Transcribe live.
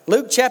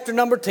Luke chapter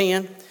number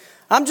 10.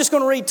 I'm just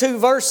going to read 2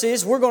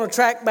 verses. We're going to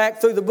track back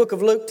through the book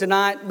of Luke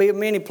tonight, be in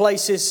many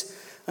places,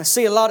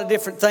 see a lot of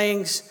different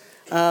things.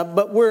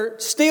 But we're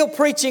still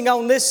preaching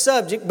on this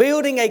subject,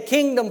 building a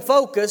kingdom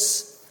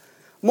focus.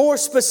 More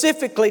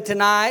specifically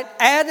tonight,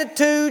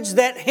 attitudes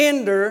that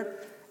hinder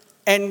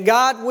and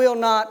God will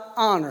not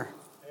honor.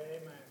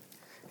 Amen.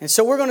 And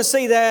so we're going to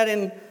see that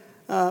in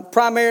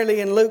primarily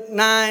in Luke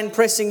 9,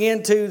 pressing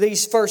into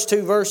these first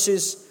 2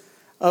 verses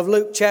of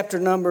Luke chapter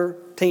number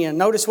 10.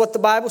 Notice what the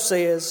Bible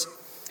says.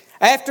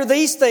 After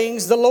these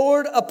things, the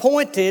Lord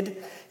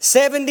appointed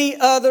 70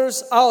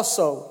 others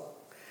also,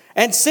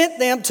 and sent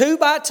them 2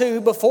 by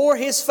 2 before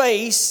his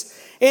face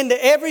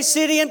into every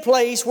city and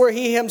place where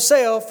he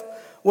himself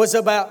was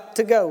about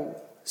to go.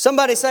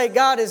 Somebody say,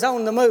 God is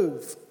on the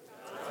move.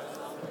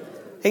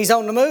 He's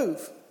on the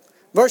move.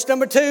 Verse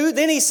number 2,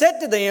 then he said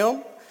to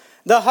them,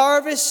 the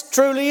harvest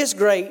truly is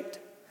great,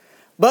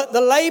 but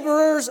the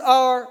laborers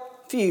are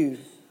few.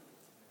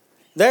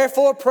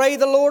 Therefore pray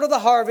the Lord of the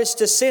harvest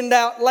to send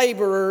out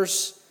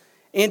laborers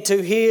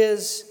into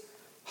his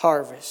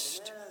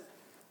harvest.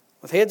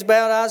 With heads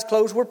bowed, eyes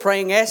closed, we're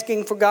praying,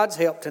 asking for God's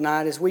help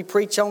tonight as we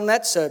preach on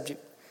that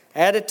subject.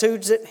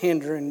 Attitudes that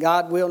hinder and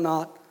God will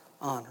not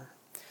honor.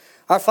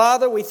 Our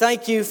Father, we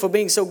thank you for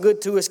being so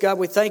good to us, God.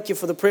 We thank you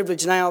for the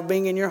privilege now of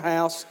being in your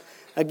house.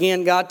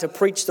 Again, God, to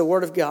preach the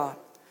Word of God.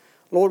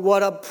 Lord,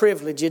 what a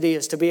privilege it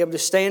is to be able to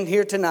stand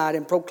here tonight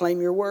and proclaim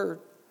your Word.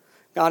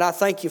 God, I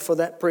thank you for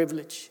that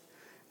privilege.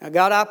 Now,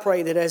 God, I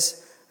pray that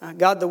as,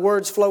 God, the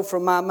words flow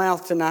from my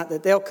mouth tonight,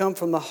 that they'll come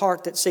from the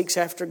heart that seeks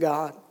after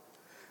God.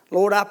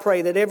 Lord, I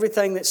pray that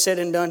everything that's said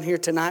and done here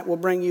tonight will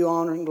bring you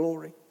honor and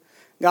glory.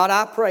 God,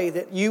 I pray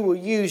that you will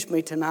use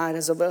me tonight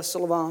as a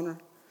vessel of honor.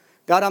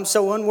 God, I'm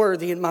so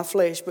unworthy in my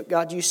flesh, but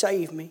God, you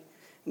saved me.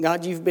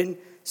 God, you've been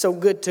so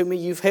good to me.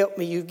 You've helped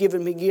me. You've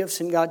given me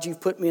gifts, and God, you've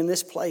put me in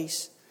this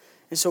place.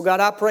 And so, God,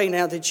 I pray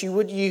now that you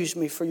would use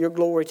me for your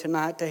glory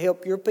tonight to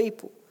help your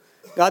people.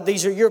 God,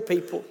 these are your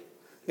people.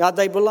 God,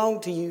 they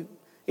belong to you.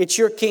 It's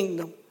your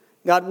kingdom.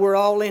 God, we're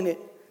all in it.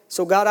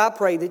 So, God, I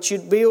pray that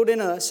you'd build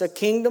in us a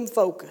kingdom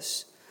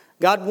focus.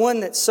 God, one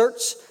that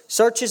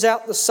searches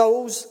out the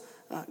souls,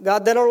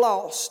 God, that are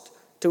lost,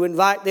 to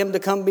invite them to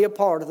come be a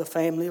part of the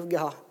family of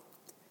God.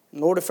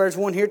 And Lord, if there's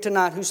one here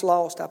tonight who's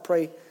lost, I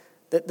pray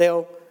that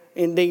they'll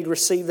indeed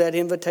receive that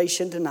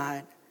invitation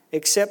tonight.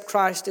 Accept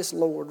Christ as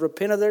Lord,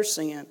 repent of their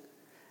sin,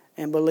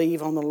 and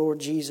believe on the Lord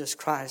Jesus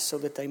Christ so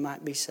that they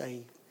might be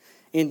saved.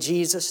 In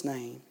Jesus'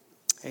 name,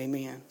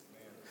 amen.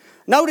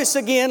 Notice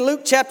again,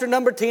 Luke chapter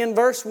number 10,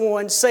 verse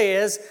 1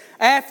 says,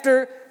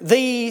 after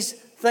these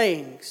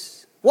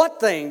things. What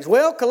things?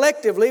 Well,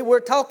 collectively, we're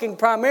talking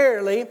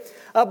primarily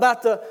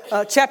about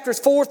the chapters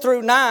 4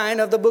 through 9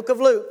 of the book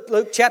of Luke.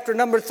 Luke chapter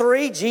number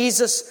 3,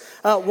 Jesus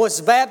was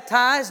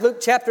baptized. Luke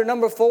chapter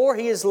number 4,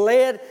 he is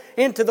led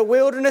into the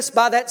wilderness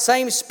by that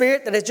same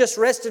Spirit that has just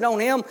rested on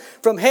him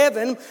from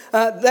heaven.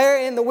 There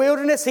in the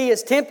wilderness, he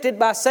is tempted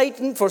by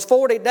Satan for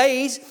 40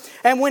 days.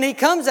 And when he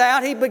comes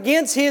out, he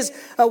begins his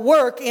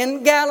work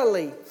in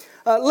Galilee.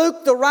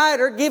 Luke, the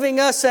writer, giving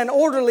us an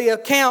orderly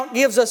account,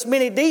 gives us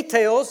many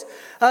details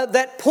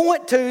that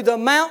point to the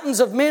mountains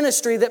of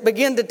ministry that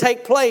begin to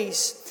take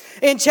place.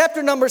 In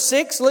chapter number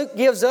 6, Luke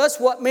gives us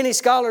what many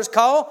scholars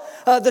call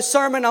the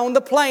Sermon on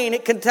the Plain.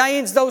 It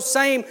contains those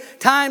same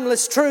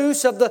timeless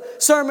truths of the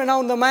Sermon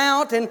on the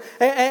Mount, and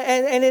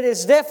it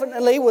is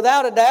definitely,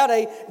 without a doubt,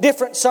 a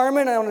different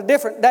sermon on a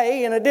different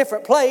day in a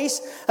different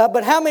place.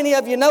 But how many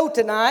of you know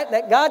tonight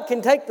that God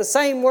can take the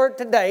same word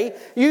today,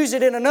 use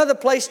it in another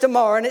place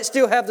tomorrow, and it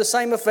still have the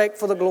same effect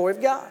for the glory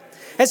of God?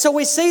 And so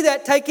we see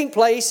that taking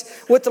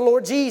place with the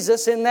Lord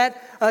Jesus in that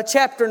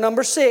chapter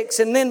number 6.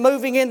 And then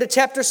moving into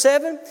chapter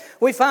 7,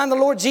 we find the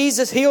Lord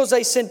Jesus heals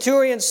a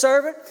centurion's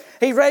servant.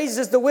 He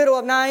raises the widow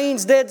of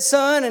Nain's dead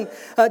son.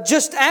 And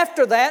just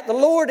after that, the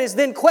Lord is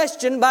then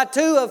questioned by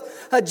 2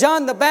 of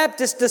John the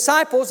Baptist's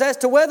disciples as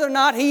to whether or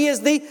not he is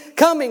the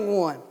coming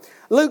one.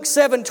 Luke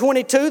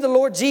 7:22, the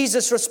Lord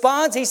Jesus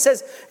responds. He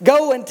says,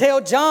 go and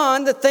tell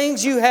John the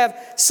things you have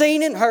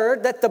seen and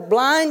heard, that the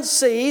blind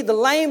see, the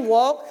lame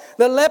walk,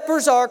 the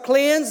lepers are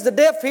cleansed, the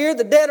deaf hear,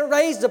 the dead are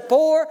raised, the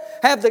poor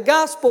have the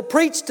gospel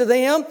preached to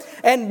them,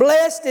 and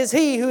blessed is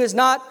he who is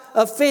not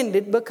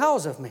offended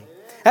because of me.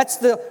 That's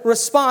the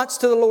response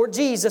to the Lord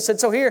Jesus. And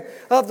so here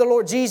of the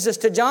Lord Jesus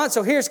to John.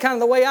 So here's kind of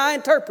the way I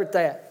interpret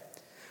that.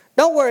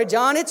 Don't worry,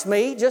 John, it's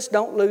me. Just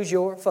don't lose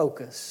your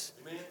focus.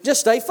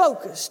 Just stay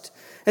focused.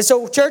 And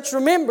so, church,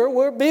 remember,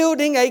 we're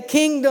building a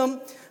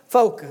kingdom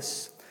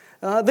focus.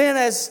 Then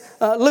as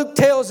Luke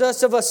tells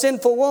us of a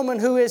sinful woman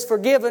who is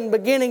forgiven,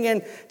 beginning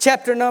in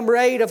chapter number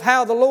 8 of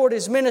how the Lord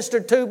is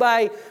ministered to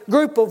by a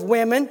group of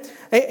women.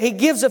 He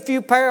gives a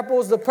few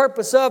parables, the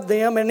purpose of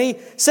them, and he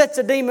sets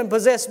a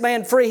demon-possessed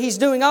man free. He's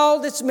doing all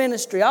this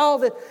ministry,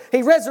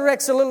 he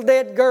resurrects a little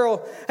dead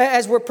girl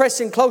as we're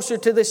pressing closer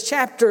to this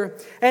chapter.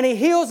 And he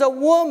heals a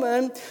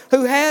woman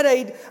who had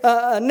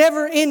a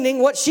never-ending,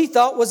 what she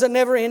thought was a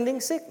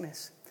never-ending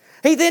sickness.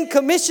 He then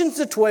commissions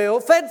the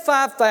 12, fed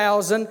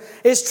 5,000,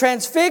 is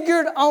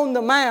transfigured on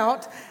the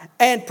mount,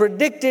 and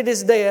predicted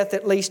his death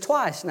at least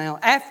twice now,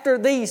 after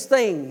these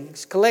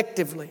things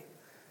collectively.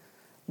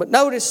 But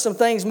notice some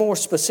things more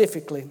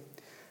specifically.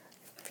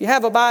 If you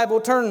have a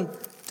Bible, turn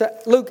to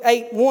Luke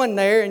 8:1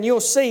 there, and you'll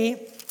see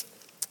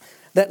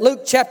that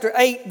Luke chapter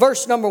 8,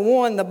 verse number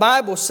 1, the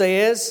Bible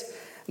says,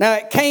 "Now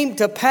it came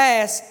to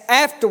pass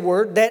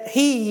afterward that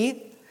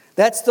he,"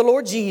 that's the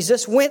Lord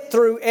Jesus, "went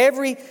through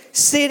every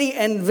city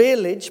and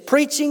village,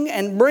 preaching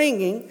and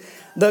bringing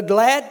the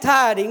glad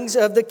tidings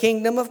of the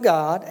kingdom of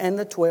God, and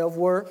the 12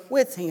 were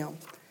with him."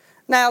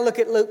 Now look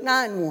at Luke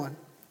 9:1.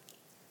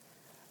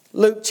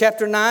 Luke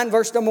chapter 9,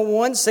 verse number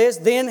 1 says,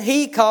 "Then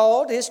he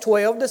called his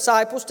 12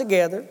 disciples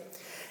together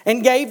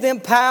and gave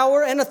them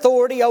power and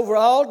authority over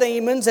all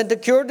demons and to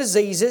cure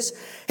diseases.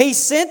 He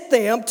sent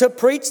them to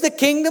preach the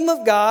kingdom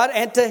of God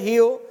and to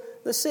heal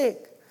the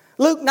sick."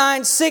 Luke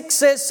 9:6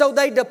 says, "So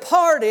they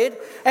departed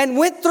and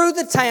went through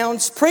the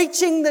towns,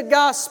 preaching the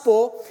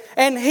gospel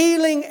and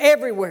healing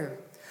everywhere."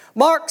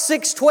 Mark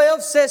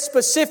 6:12 says,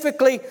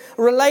 specifically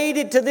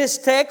related to this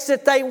text,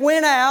 that they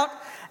went out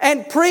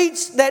and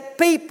preached that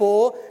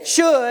people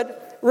should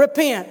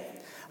repent.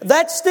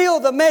 That's still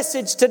the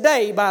message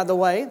today, by the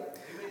way.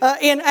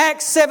 In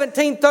Acts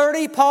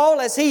 17:30, Paul,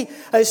 as he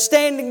is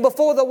standing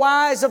before the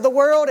wise of the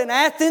world in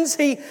Athens,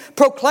 he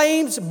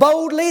proclaims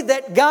boldly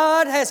that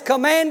God has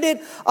commanded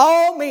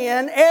all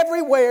men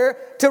everywhere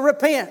to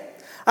repent.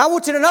 I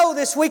want you to know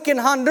this week in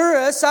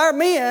Honduras, our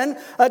men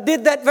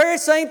did that very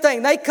same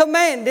thing. They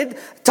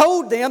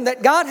told them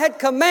that God had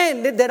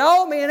commanded that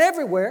all men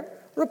everywhere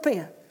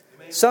repent.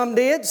 Amen. Some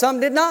did, some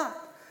did not.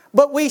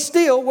 But we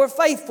still were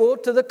faithful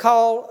to the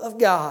call of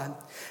God.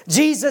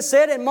 Jesus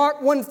said in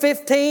Mark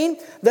 1:15,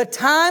 "The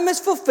time is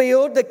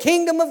fulfilled, the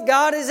kingdom of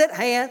God is at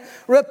hand.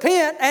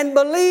 Repent and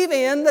believe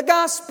in the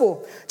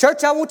gospel."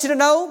 Church, I want you to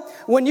know,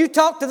 when you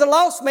talk to the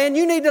lost man,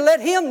 you need to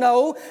let him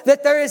know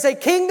that there is a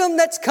kingdom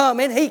that's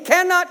coming. He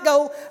cannot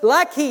go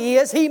like he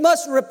is. He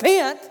must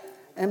repent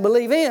and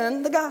believe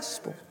in the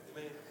gospel.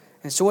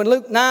 And so in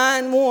Luke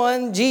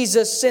 9:1,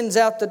 Jesus sends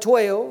out the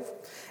 12.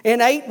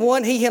 In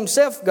 8:1, he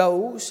himself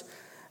goes.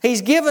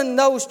 He's given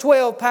those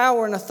 12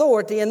 power and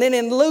authority. And then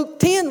in Luke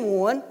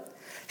 10:1,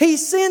 he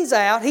sends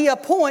out, he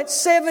appoints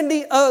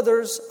 70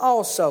 others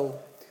also.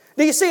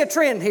 Do you see a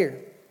trend here?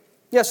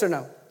 Yes or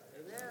no?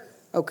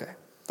 Okay,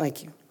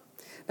 thank you.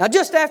 Now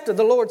just after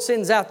the Lord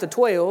sends out the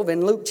 12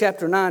 in Luke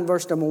chapter 9,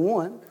 verse number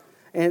 1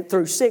 and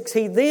through 6,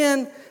 he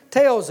then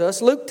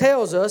Luke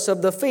tells us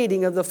of the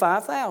feeding of the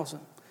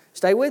 5,000.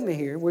 Stay with me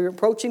here. We're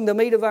approaching the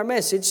meat of our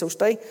message, so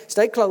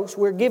stay close.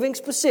 We're giving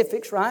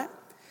specifics, right?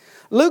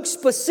 Luke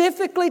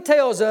specifically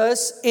tells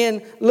us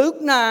in Luke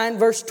 9,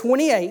 verse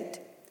 28,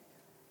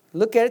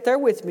 look at it there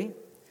with me,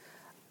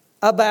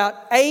 about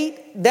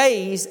 8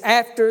 days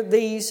after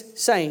these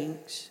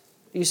sayings.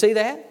 Do you see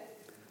that?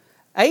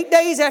 8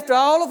 days after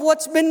all of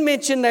what's been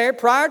mentioned there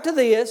prior to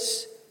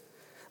this,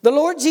 the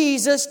Lord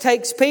Jesus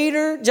takes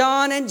Peter,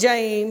 John, and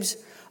James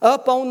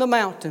up on the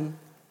mountain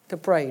to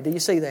pray. Do you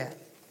see that?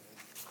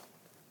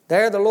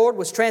 There the Lord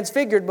was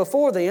transfigured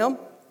before them.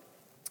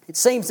 It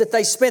seems that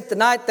they spent the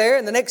night there,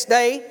 and the next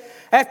day,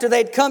 after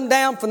they'd come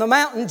down from the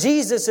mountain,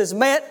 Jesus is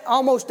met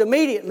almost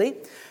immediately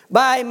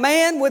by a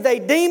man with a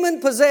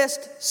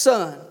demon-possessed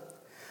son.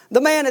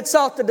 The man had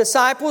sought the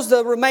disciples,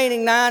 the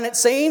remaining 9 it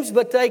seems,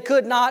 but they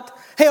could not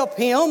help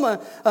him.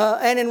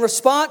 And in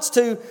response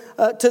to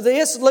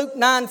this, Luke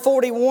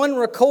 9:41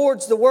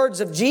 records the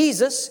words of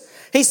Jesus.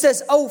 He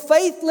says, "O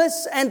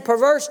faithless and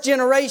perverse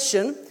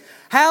generation,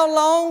 how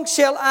long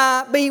shall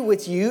I be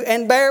with you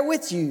and bear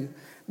with you?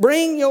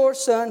 Bring your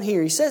son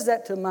here." He says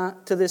that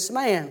to this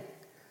man.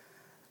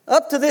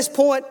 Up to this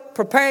point,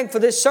 preparing for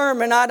this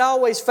sermon, I'd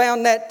always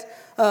found that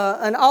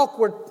an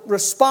awkward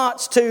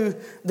response to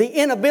the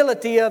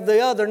inability of the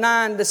other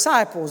 9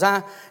 disciples.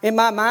 In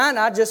my mind,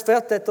 I just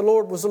felt that the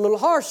Lord was a little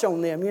harsh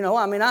on them. You know,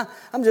 I mean,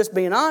 I'm just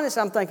being honest.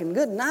 I'm thinking,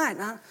 good night.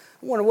 I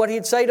wonder what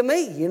he'd say to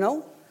me, you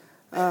know.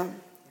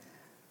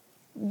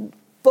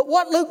 But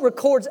what Luke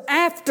records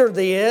after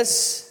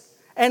this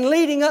and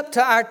leading up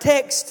to our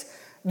text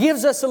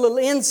gives us a little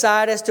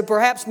insight as to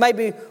perhaps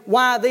maybe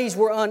why these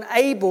were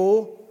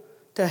unable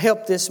to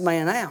help this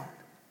man out.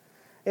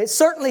 It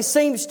certainly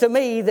seems to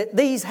me that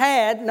these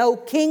had no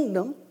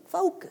kingdom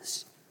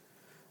focus.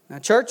 Now,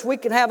 church, we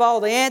can have all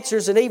the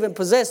answers and even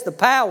possess the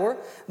power.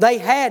 They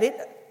had it.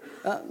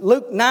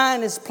 Luke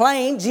 9 is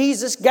plain.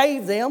 Jesus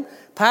gave them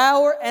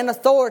power and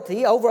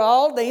authority over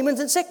all demons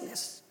and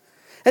sickness.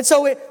 And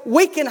so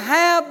we can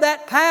have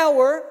that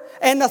power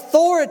and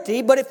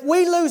authority, but if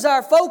we lose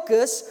our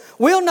focus,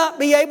 we'll not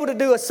be able to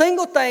do a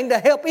single thing to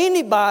help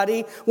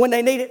anybody when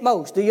they need it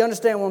most. Do you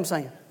understand what I'm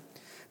saying?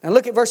 Now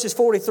look at verses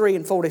 43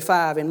 and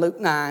 45 in Luke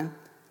 9.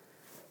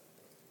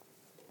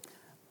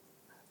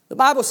 The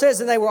Bible says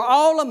that they were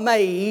all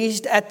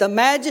amazed at the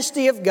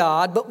majesty of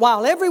God, but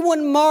while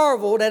everyone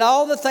marveled at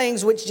all the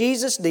things which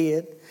Jesus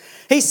did,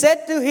 he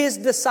said to his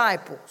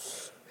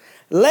disciples,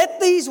 "Let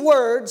these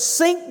words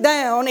sink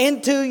down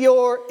into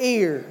your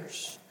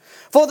ears.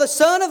 For the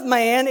Son of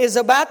Man is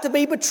about to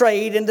be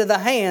betrayed into the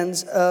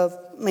hands of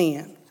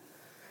men."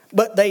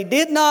 But they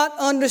did not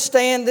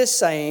understand this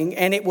saying,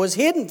 and it was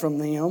hidden from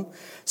them,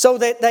 so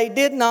that they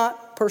did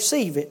not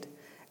perceive it.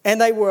 And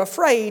they were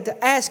afraid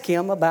to ask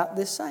him about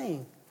this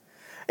saying.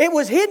 It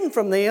was hidden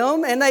from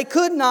them, and they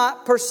could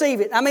not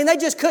perceive it. I mean, they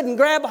just couldn't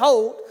grab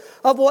hold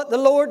of what the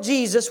Lord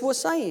Jesus was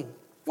saying.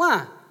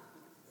 Why?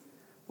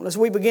 Well, as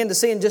we begin to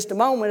see in just a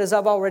moment, as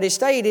I've already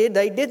stated,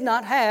 they did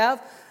not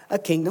have a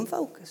kingdom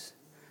focus.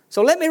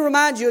 So let me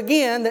remind you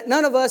again that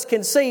none of us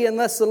can see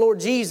unless the Lord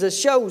Jesus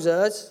shows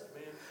us.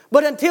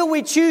 But until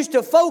we choose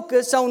to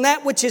focus on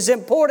that which is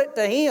important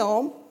to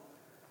Him,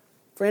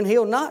 friend,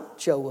 He'll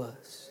not show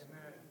us.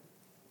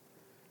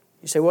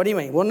 You say, what do you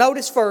mean? Well,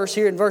 notice first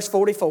here in verse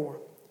 44.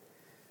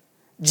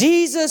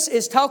 Jesus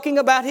is talking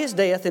about His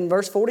death in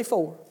verse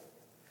 44.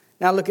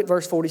 Now look at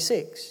verse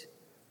 46.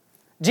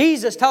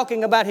 Jesus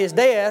talking about His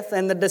death,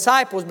 and the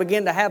disciples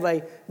begin to have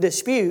a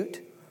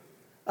dispute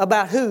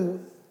about who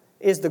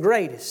is the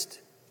greatest.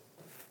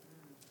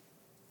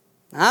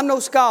 Now, I'm no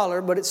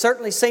scholar, but it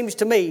certainly seems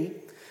to me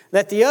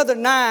that the other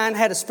 9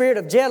 had a spirit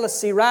of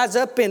jealousy rise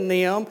up in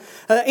them,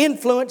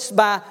 influenced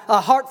by a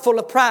heart full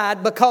of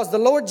pride, because the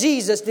Lord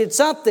Jesus did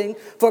something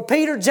for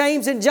Peter,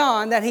 James, and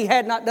John that He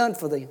had not done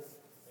for them.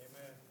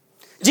 Amen.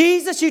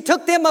 Jesus, you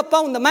took them up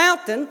on the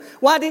mountain.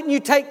 Why didn't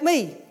you take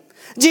me?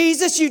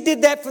 Jesus, you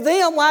did that for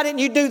them. Why didn't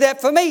you do that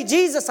for me?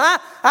 Jesus, I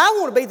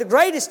want to be the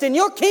greatest in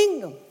your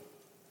kingdom.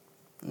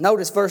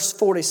 Notice verse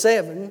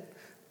 47.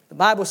 The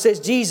Bible says,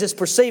 Jesus,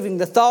 perceiving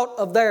the thought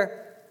of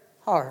their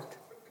heart,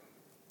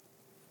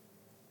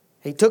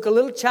 He took a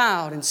little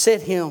child and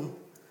set him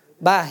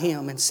by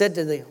Him and said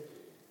to them,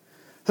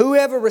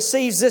 whoever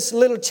receives this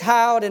little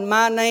child in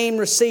my name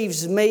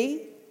receives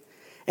me,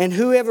 and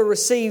whoever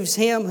receives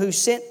him who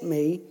sent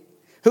me,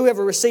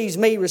 whoever receives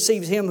me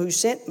receives him who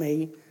sent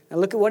me. Now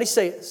look at what He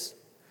says.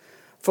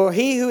 For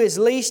he who is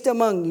least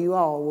among you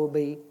all will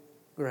be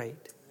great.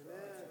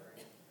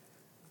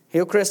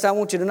 Hillcrest, I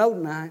want you to know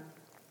tonight,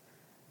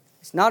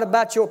 it's not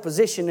about your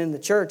position in the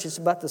church. It's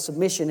about the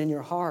submission in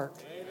your heart.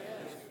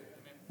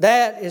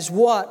 That is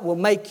what will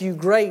make you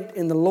great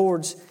in the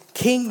Lord's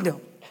kingdom.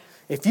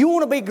 If you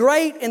want to be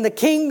great in the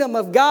kingdom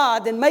of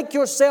God, then make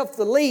yourself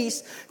the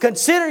least.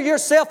 Consider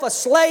yourself a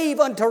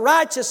slave unto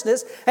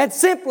righteousness and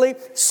simply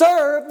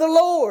serve the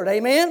Lord.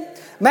 Amen?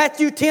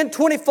 Matthew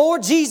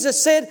 10:24,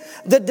 Jesus said,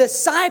 the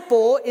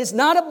disciple is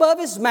not above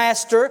his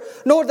master,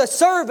 nor the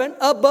servant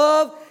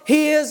above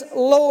his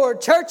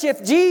Lord. Church,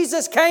 if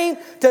Jesus came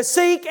to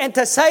seek and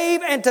to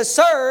save and to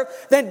serve,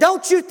 then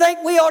don't you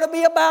think we ought to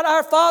be about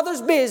our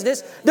Father's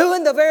business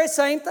doing the very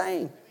same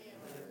thing?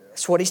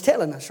 That's what He's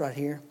telling us right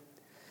here.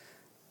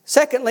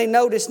 Secondly,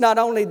 notice not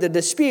only the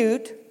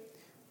dispute,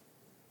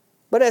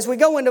 but as we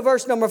go into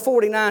verse number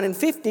 49 and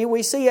 50,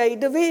 we see a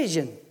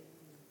division.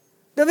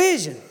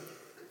 Division.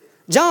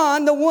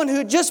 John, the one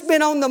who'd just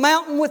been on the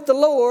mountain with the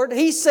Lord,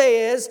 he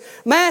says,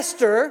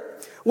 Master,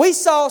 we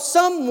saw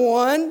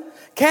someone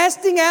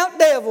casting out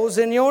devils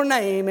in your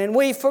name, and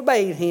we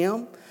forbade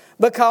him,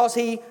 because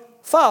he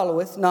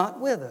followeth not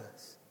with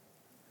us.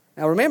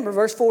 Now remember,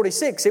 verse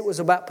 46, it was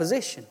about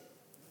position.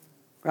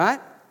 Right?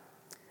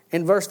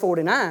 In verse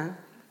 49,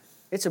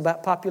 it's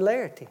about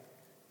popularity.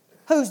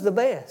 Who's the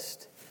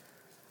best?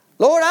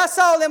 Lord, I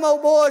saw them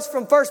old boys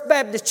from First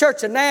Baptist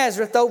Church of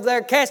Nazareth over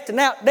there casting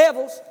out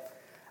devils,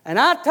 and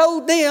I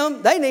told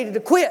them they needed to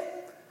quit.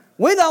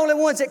 We're the only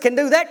ones that can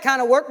do that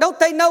kind of work. Don't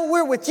they know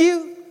we're with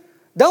you?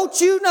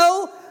 Don't you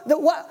know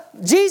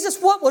that Jesus,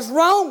 what was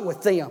wrong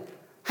with them?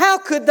 How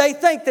could they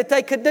think that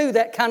they could do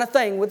that kind of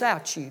thing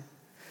without you?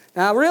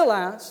 Now I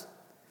realize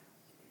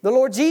the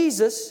Lord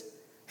Jesus,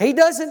 He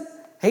doesn't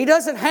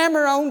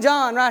hammer on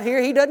John right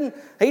here. He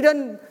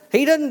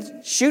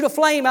doesn't shoot a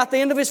flame out the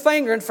end of His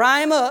finger and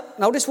fry him up.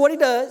 Notice what He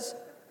does.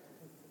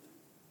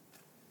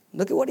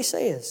 Look at what He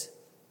says.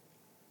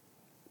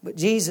 But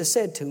Jesus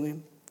said to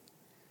him,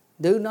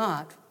 do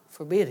not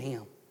forbid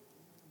him.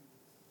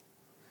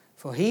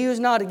 For he who is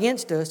not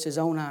against us is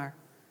on our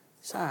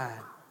side.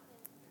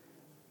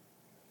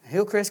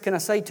 Hillcrest, can I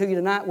say to you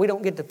tonight, we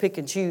don't get to pick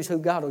and choose who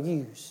God will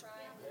use.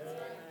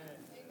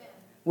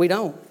 We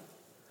don't.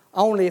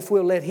 Only if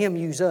we'll let Him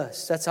use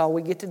us. That's all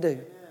we get to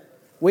do.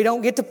 We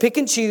don't get to pick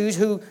and choose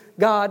who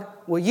God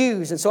will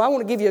use. And so I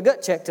want to give you a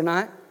gut check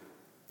tonight.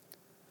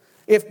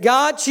 If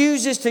God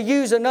chooses to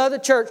use another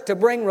church to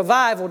bring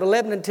revival to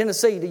Lebanon,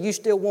 Tennessee, do you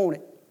still want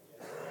it?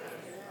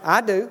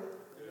 I do.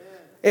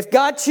 If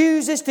God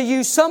chooses to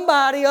use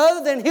somebody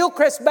other than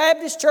Hillcrest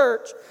Baptist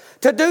Church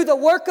to do the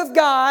work of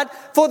God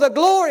for the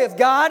glory of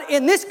God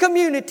in this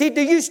community,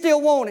 do you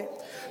still want it?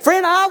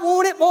 Friend, I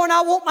want it more than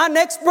I want my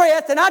next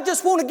breath, and I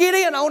just want to get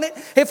in on it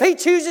if He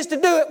chooses to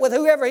do it with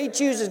whoever He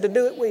chooses to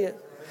do it with.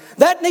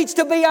 That needs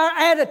to be our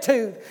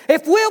attitude.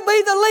 If we'll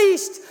be the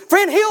least,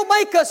 friend, He'll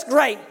make us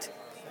great.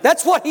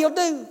 That's what He'll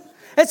do.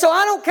 And so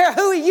I don't care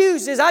who He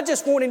uses, I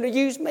just want Him to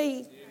use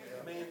me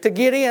to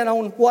get in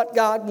on what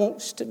God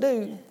wants to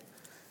do.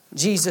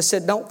 Jesus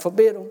said, don't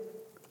forbid them.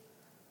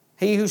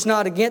 He who's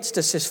not against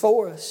us is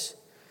for us.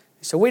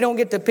 So we don't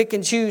get to pick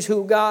and choose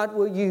who God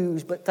will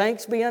use. But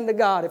thanks be unto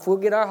God if we'll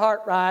get our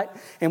heart right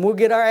and we'll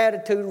get our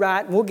attitude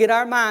right and we'll get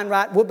our mind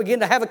right. We'll begin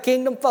to have a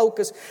kingdom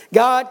focus.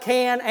 God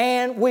can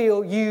and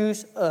will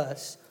use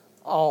us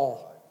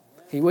all.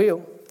 He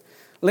will.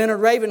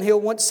 Leonard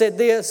Ravenhill once said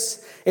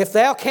this: if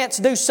thou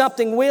canst do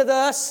something with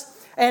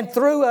us and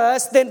through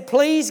us, then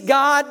please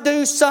God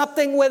do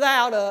something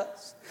without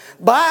us.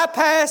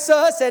 Bypass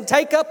us and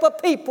take up a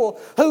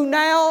people who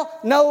now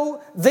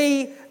know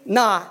thee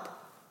not.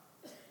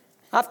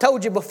 I've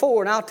told you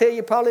before, and I'll tell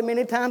you probably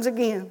many times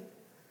again,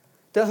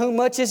 to whom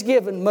much is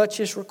given, much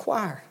is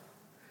required.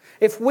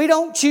 If we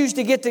don't choose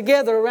to get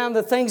together around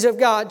the things of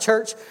God,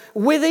 church,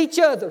 with each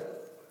other,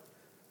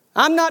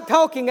 I'm not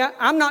talking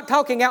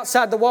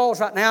outside the walls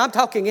right now, I'm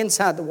talking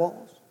inside the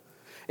walls.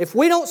 If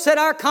we don't set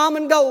our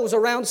common goals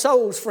around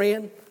souls,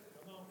 friend,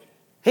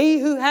 he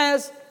who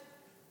has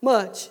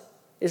much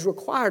is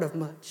required of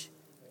much.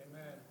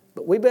 Amen.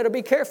 But we better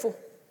be careful,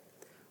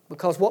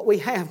 because what we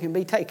have can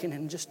be taken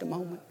in just a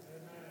moment.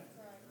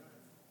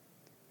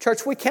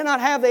 Church, we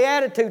cannot have the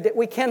attitude that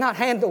we cannot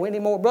handle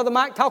anymore. Brother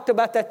Mike talked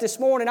about that this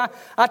morning.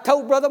 I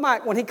told Brother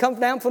Mike when he comes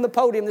down from the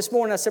podium this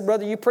morning, I said,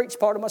 brother, you preached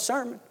part of my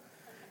sermon.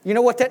 You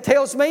know what that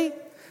tells me?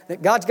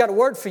 That God's got a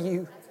word for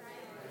you.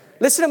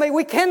 Listen to me,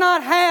 we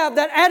cannot have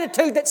that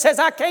attitude that says,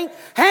 I can't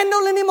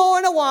handle any more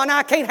in Awana,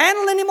 I can't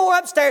handle any more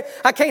upstairs,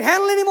 I can't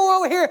handle any more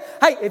over here.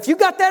 Hey, if you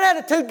got that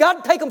attitude, God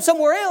will take them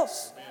somewhere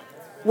else.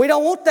 We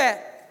don't want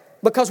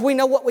that, because we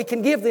know what we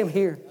can give them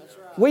here.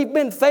 We've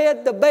been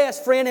fed the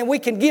best, friend, and we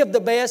can give the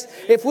best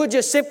if we'll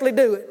just simply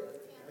do it.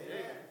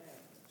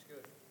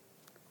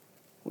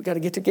 We've got to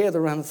get together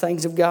around the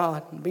things of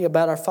God and be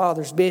about our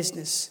Father's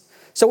business.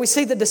 So we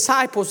see the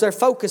disciples, their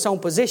focus on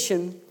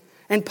position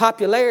and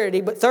popularity.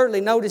 But thirdly,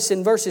 notice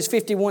in verses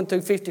 51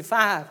 through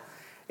 55,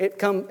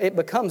 it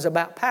becomes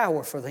about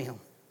power for them.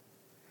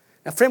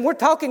 Now, friend, we're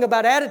talking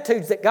about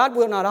attitudes that God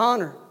will not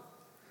honor.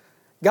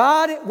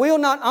 God will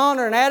not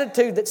honor an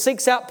attitude that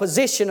seeks out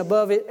position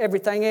above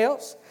everything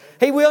else.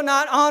 He will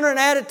not honor an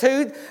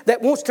attitude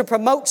that wants to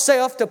promote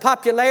self to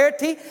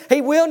popularity. He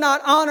will not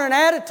honor an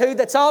attitude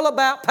that's all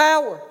about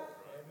power.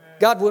 Amen.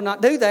 God will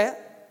not do that.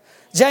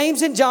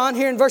 James and John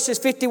here in verses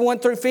 51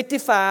 through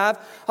 55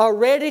 are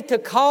ready to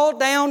call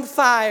down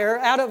fire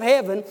out of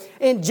heaven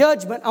in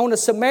judgment on a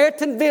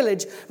Samaritan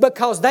village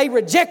because they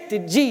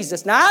rejected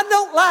Jesus. Now, I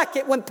don't like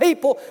it when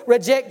people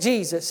reject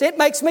Jesus. It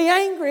makes me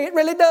angry. It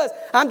really does.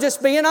 I'm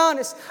just being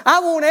honest. I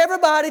want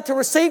everybody to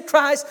receive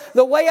Christ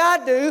the way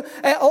I do,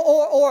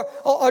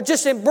 or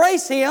just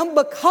embrace Him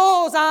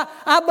because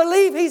I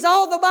believe He's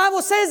all the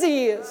Bible says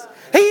He is.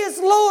 He is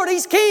Lord.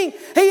 He's King.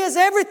 He is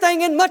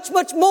everything and much,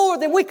 much more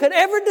than we could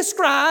ever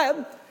describe.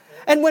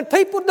 And when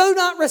people do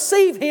not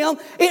receive Him,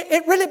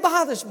 it really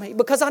bothers me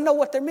because I know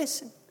what they're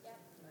missing.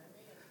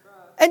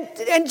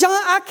 And John,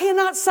 I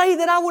cannot say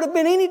that I would have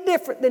been any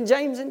different than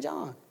James and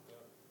John.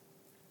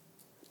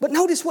 But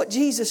notice what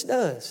Jesus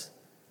does.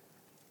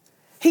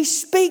 He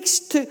speaks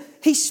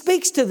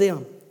to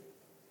them.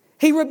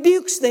 He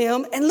rebukes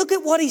them, and look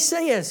at what He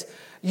says.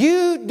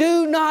 You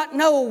do not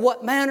know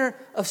what manner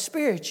of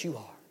spirit you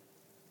are.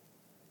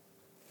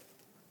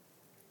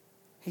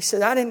 He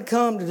said, I didn't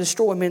come to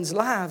destroy men's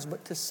lives,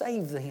 but to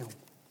save them.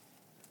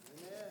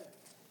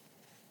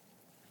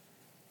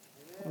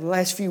 The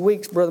last few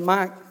weeks, Brother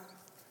Mike,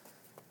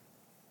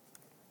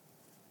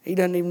 he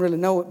doesn't even really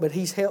know it, but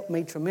he's helped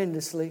me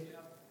tremendously.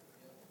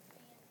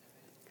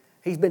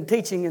 He's been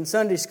teaching in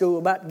Sunday school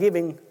about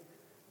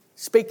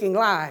speaking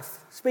life.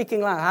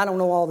 Speaking life. I don't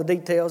know all the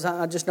details.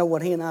 I just know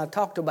what he and I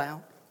talked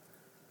about.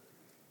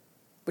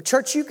 But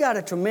church, you've got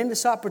a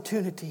tremendous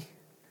opportunity,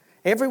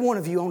 every one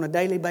of you on a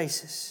daily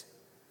basis.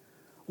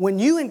 When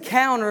you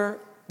encounter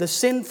the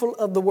sinful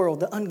of the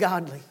world, the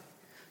ungodly,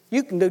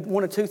 you can do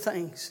one of two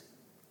things.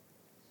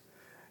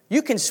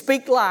 You can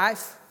speak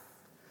life,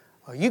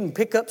 or you can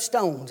pick up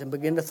stones and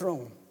begin to throw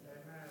them.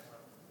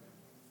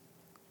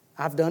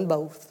 I've done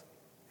both,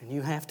 and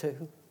you have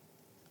too.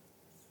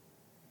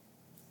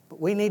 But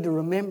we need to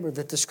remember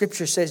that the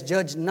Scripture says,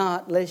 judge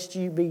not, lest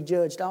you be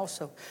judged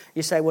also.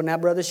 You say, well, now,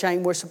 Brother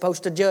Shane, we're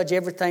supposed to judge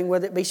everything,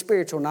 whether it be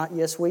spiritual or not.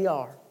 Yes, we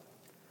are.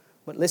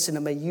 But listen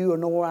to me, you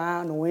nor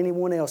I nor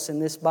anyone else in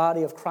this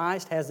body of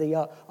Christ has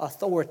the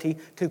authority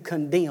to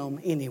condemn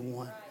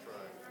anyone.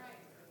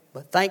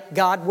 But thank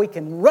God we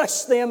can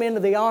rush them into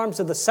the arms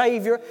of the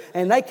Savior,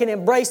 and they can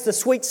embrace the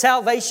sweet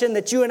salvation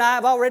that you and I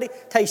have already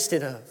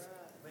tasted of.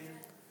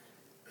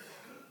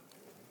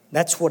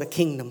 That's what a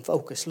kingdom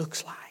focus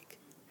looks like.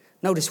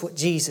 Notice what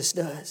Jesus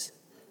does.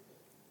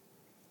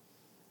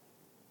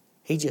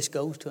 He just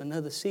goes to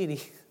another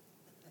city.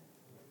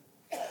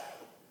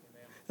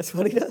 That's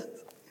what He does.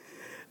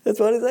 That's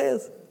what it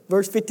says.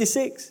 Verse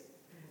 56.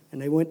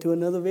 And they went to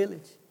another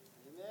village.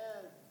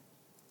 Amen.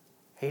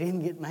 He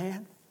didn't get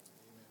mad.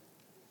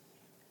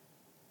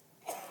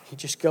 He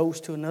just goes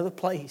to another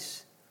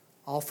place,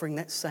 offering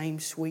that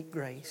same sweet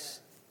grace.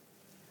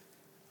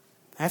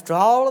 After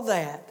all of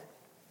that,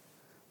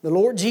 the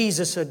Lord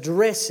Jesus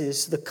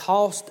addresses the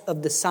cost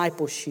of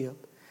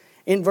discipleship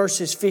in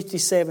verses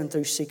 57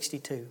 through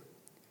 62.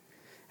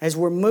 as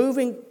we're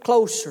moving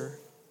closer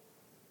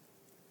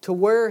to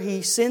where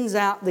He sends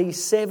out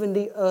these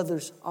 70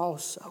 others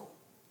also.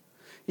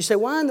 You say,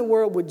 why in the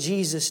world would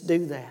Jesus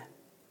do that?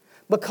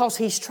 Because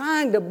He's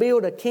trying to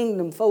build a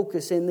kingdom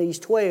focus in these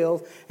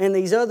 12 and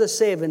these other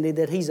 70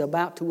 that He's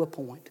about to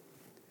appoint.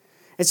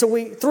 And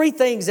so three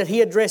things that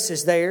He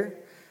addresses there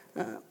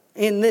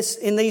in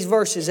these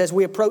verses as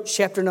we approach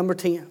chapter number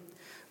 10.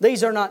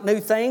 These are not new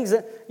things.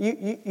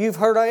 You've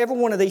heard every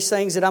one of these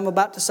things that I'm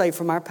about to say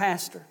from our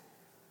pastor.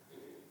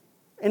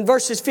 In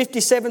verses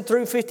 57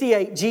 through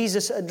 58,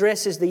 Jesus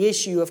addresses the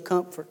issue of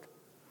comfort.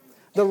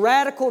 The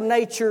radical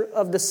nature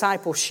of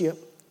discipleship.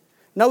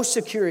 No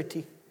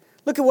security.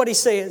 Look at what He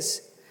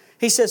says.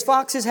 He says,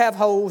 foxes have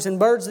holes and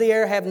birds of the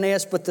air have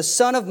nests, but the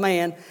Son of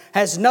Man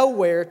has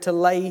nowhere to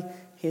lay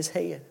His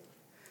head.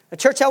 Now,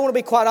 church, I want to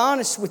be quite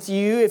honest with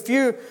you.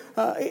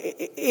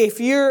 If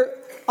your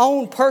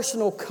own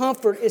personal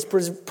comfort is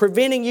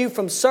preventing you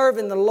from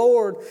serving the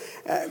Lord,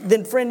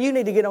 then friend, you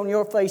need to get on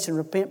your face and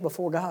repent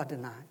before God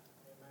tonight.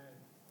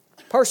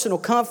 Amen. Personal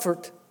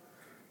comfort.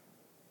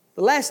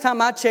 The last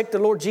time I checked, the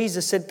Lord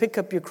Jesus said, pick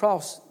up your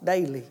cross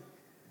daily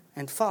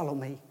and follow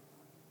me.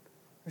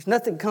 There's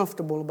nothing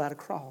comfortable about a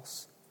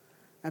cross.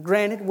 Now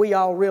granted, we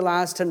all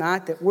realize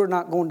tonight that we're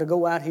not going to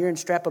go out here and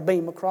strap a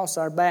beam across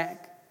our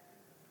back.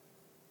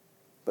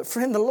 But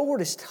friend, the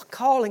Lord is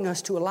calling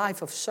us to a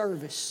life of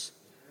service.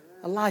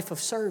 A life of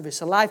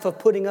service. A life of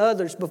putting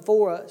others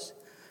before us.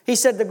 He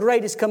said the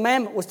greatest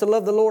commandment was to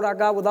love the Lord our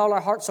God with all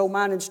our heart, soul,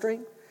 mind, and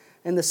strength.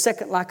 And the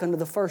second, like unto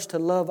the first, to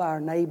love our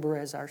neighbor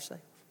as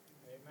ourselves.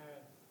 Amen.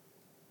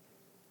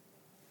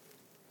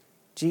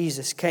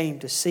 Jesus came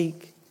to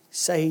seek,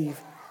 save,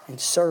 and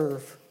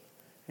serve.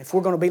 If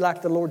we're going to be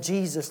like the Lord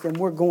Jesus, then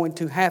we're going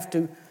to have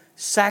to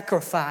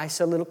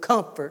sacrifice a little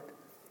comfort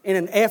in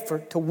an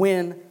effort to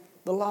win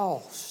the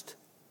lost.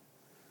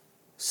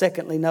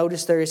 Secondly,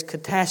 notice there is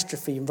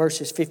catastrophe in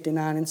verses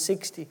 59 and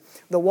 60.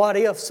 The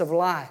what-ifs of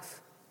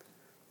life.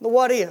 The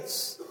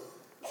what-ifs.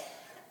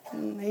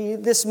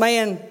 This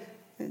man,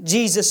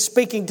 Jesus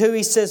speaking to,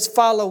 He says,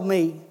 follow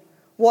me.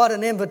 What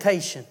an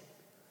invitation.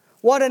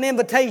 What an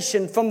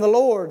invitation from the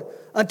Lord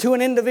unto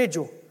an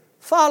individual.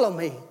 Follow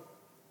me.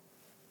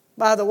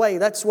 By the way,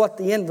 that's what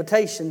the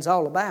invitation's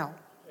all about.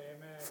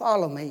 Amen.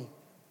 Follow me.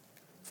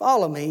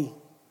 Follow me.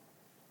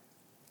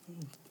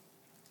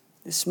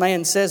 This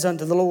man says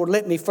unto the Lord,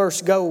 let me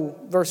first go,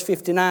 verse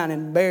 59,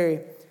 and bury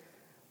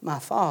my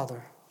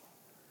father.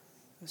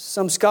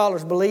 Some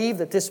scholars believe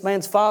that this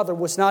man's father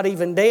was not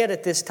even dead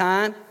at this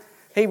time.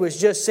 He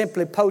was just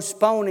simply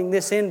postponing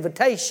this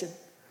invitation.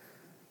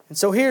 And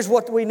so here's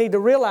what we need to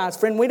realize,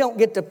 friend. We don't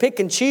get to pick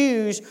and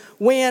choose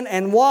when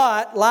and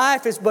what.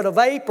 Life is but a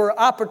vapor.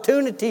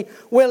 Opportunity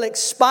will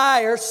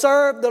expire.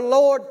 Serve the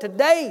Lord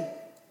today.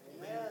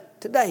 Amen.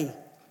 Today. Amen.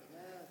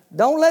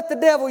 Don't let the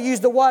devil use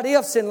the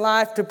what-ifs in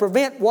life to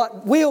prevent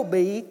what will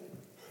be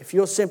if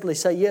you'll simply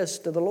say yes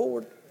to the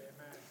Lord.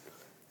 Amen.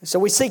 So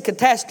we see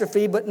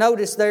catastrophe, but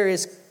notice there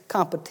is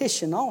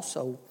competition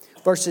also.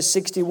 Verses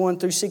 61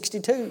 through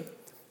 62.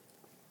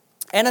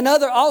 And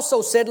another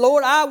also said,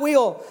 Lord, I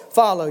will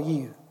follow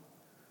you.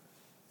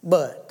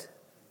 But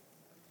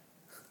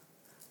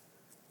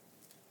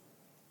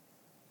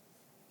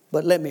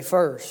let me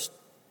first.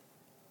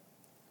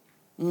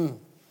 Well,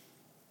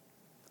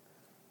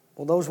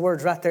 those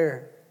words right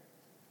there,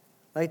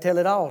 they tell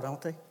it all,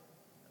 don't they?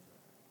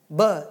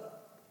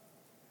 But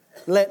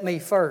let me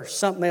first.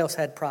 Something else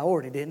had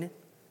priority, didn't it?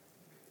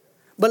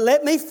 But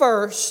let me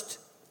first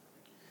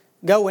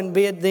go and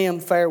bid them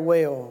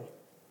farewell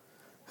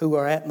who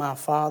are at my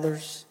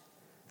Father's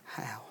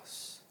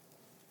house.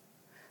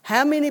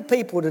 How many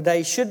people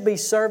today should be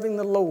serving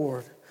the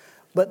Lord,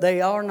 but they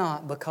are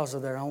not because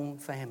of their own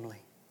family?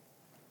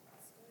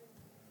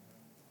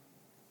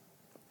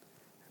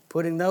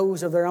 Putting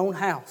those of their own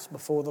house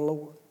before the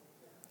Lord.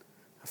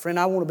 Friend,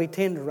 I want to be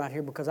tender right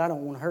here because I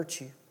don't want to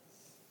hurt you.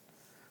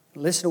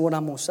 Listen to what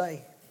I'm going to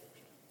say.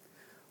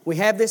 We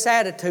have this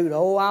attitude,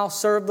 I'll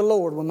serve the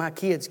Lord when my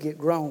kids get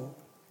grown.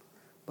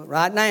 But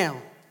right now,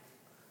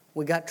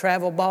 we got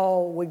travel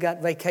ball, we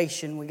got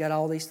vacation, we got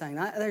all these things.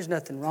 There's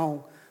nothing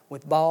wrong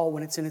with ball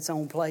when it's in its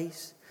own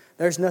place.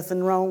 There's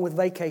nothing wrong with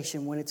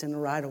vacation when it's in the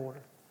right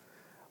order.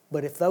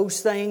 But if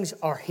those things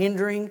are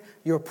hindering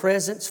your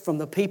presence from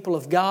the people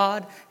of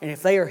God, and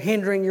if they are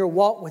hindering your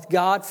walk with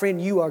God, friend,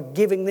 you are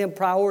giving them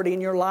priority in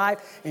your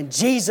life, and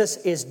Jesus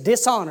is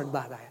dishonored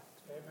by that.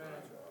 Amen.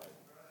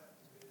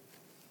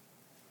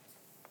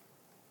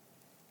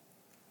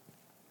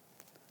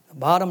 The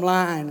bottom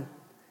line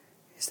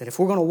is that if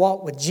we're going to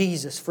walk with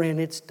Jesus, friend,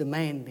 it's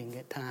demanding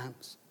at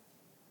times.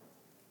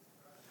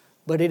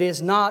 But it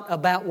is not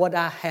about what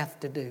I have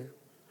to do.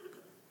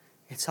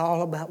 It's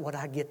all about what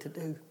I get to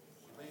do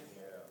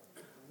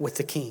with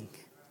the King.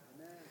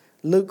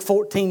 Luke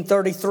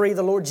 14:33,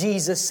 the Lord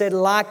Jesus said,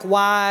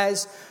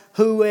 likewise,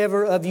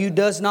 whoever of you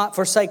does not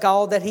forsake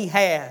all that he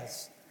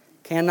has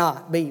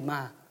cannot be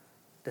my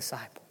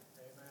disciple.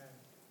 Amen.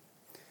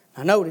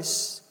 Now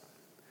notice,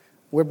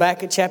 we're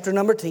back at chapter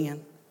number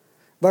 10.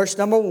 Verse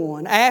number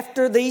 1.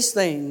 After these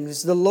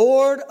things, the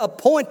Lord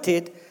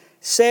appointed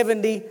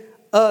 70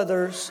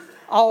 others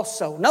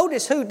also.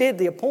 Notice who did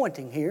the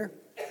appointing here.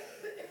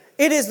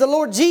 It is the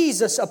Lord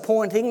Jesus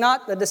appointing,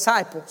 not the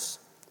disciples.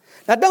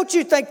 Now, don't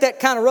you think that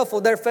kind of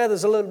ruffled their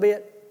feathers a little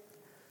bit?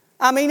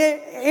 I mean,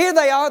 here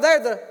they are,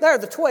 they're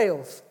the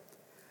 12.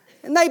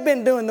 And they've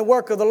been doing the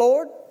work of the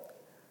Lord.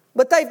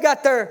 But they've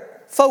got their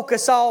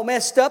focus all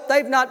messed up.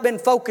 They've not been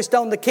focused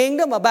on the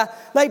kingdom.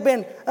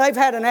 They've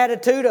had an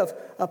attitude of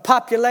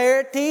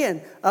popularity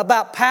and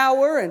about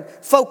power and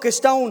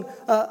focused on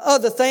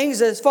other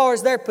things as far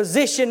as their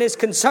position is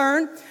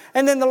concerned.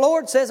 And then the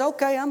Lord says,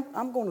 okay,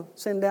 I'm going to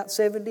send out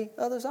 70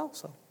 others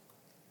also.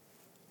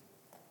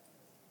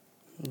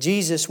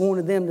 Jesus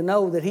wanted them to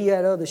know that He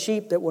had other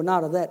sheep that were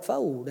not of that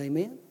fold.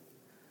 Amen.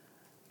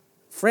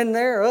 Friend,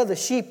 there are other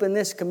sheep in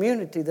this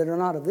community that are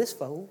not of this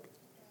fold.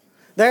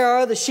 There are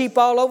other sheep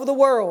all over the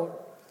world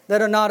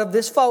that are not of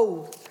this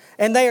fold.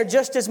 And they are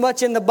just as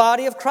much in the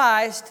body of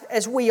Christ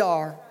as we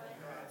are.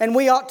 And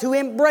we ought to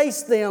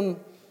embrace them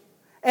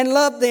and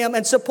love them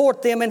and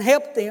support them and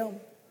help them.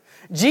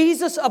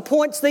 Jesus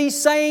appoints these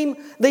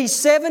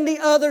 70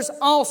 others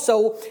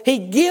also. He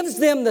gives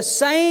them the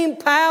same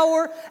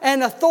power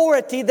and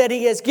authority that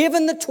He has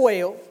given the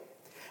 12.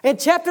 In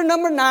chapter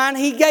number 9,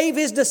 He gave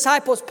His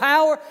disciples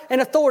power and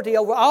authority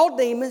over all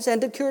demons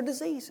and to cure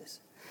diseases.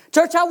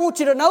 Church, I want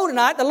you to know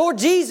tonight, the Lord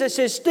Jesus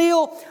is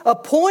still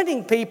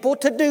appointing people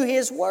to do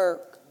His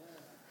work.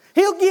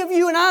 He'll give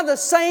you and I the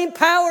same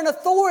power and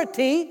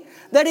authority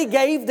that He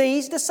gave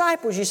these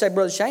disciples. You say,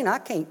 Brother Shane, I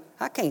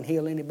can't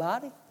heal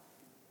anybody.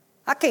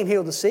 I can't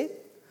heal the sick.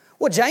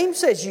 Well, James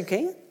says you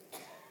can.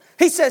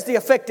 He says the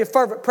effective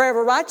fervent prayer of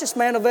a righteous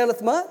man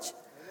availeth much.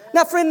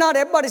 Now, friend, not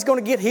everybody's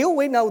going to get healed.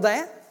 We know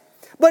that.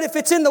 But if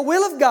it's in the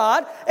will of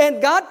God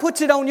and God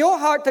puts it on your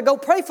heart to go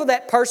pray for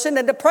that person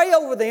and to pray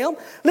over them,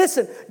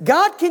 listen,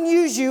 God can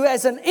use you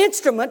as an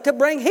instrument to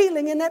bring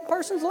healing in that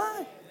person's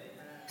life.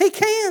 He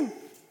can.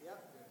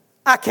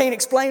 I can't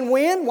explain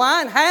when,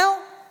 why, and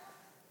how.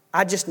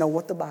 I just know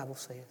what the Bible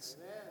says.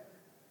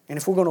 And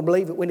if we're going to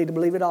believe it, we need to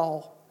believe it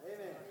all.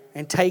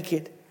 And take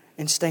it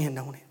and stand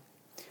on it.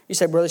 You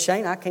say, Brother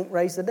Shane, I can't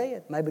raise the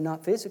dead. Maybe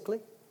not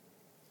physically.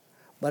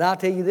 But I'll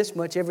tell you this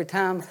much, every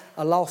time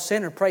a lost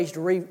sinner prays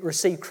to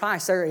receive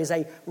Christ, there is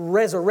a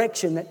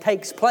resurrection that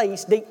takes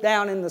place deep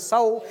down in the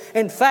soul.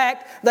 In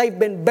fact, they've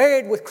been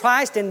buried with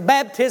Christ in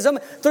baptism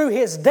through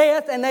His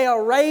death, and they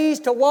are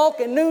raised to walk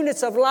in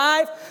newness of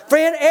life.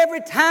 Friend, every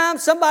time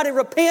somebody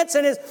repents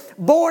and is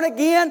born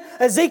again,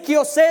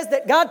 Ezekiel says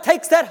that God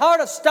takes that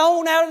heart of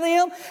stone out of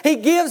them. He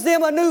gives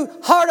them a new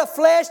heart of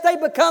flesh. They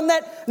become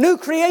that new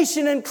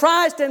creation in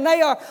Christ, and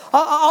they are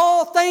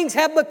all things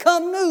have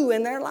become new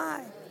in their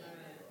life.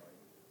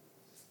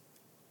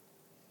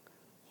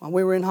 When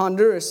we were in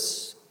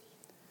Honduras,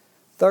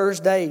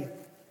 Friday,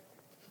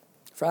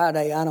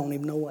 I don't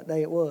even know what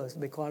day it was, to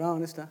be quite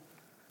honest. I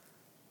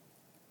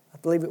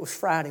believe it was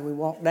Friday. We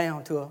walked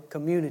down to a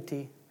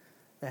community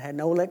that had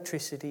no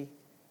electricity.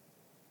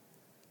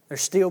 They're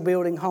still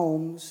building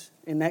homes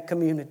in that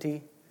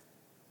community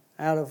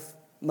out of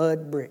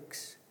mud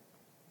bricks.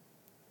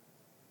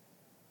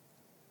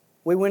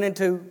 We went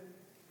into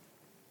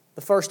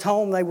the first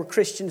home. They were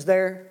Christians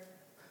there.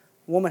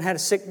 A woman had a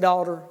sick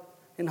daughter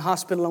in the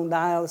hospital on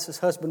dialysis.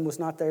 Husband was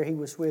not there. He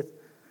was with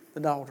the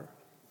daughter.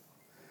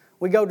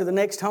 We go to the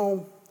next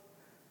home.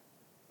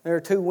 There are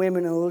 2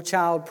 women and a little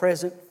child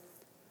present.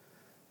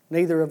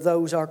 Neither of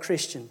those are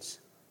Christians.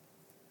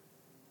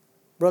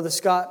 Brother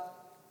Scott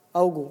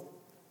Ogle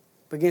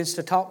begins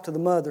to talk to the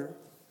mother.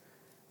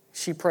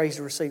 She prays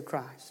to receive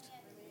Christ.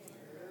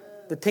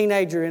 The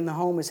teenager in the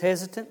home is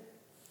hesitant.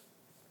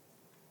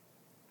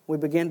 We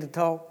begin to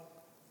talk.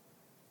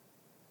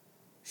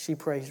 She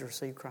prays to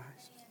receive Christ.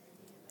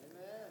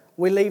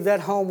 We leave that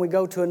home, we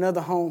go to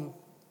another home.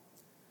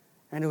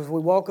 And as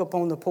we walk up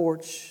on the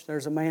porch,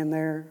 there's a man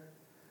there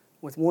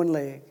with one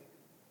leg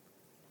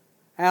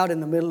out in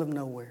the middle of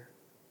nowhere.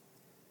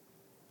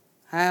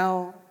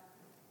 How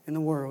in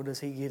the world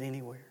does he get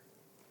anywhere?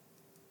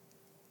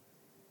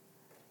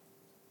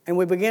 And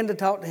we begin to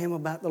talk to him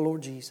about the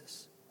Lord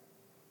Jesus.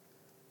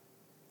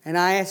 And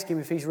I asked him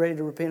if he's ready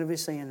to repent of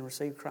his sin and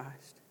receive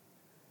Christ.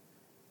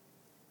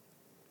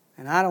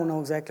 And I don't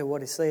know exactly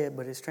what he said,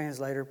 but his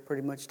translator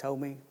pretty much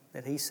told me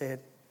that he said,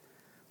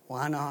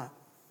 why not?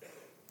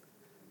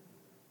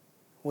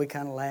 We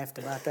kind of laughed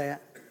about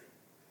that.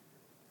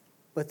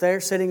 But there,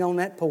 sitting on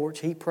that porch,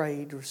 he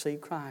prayed to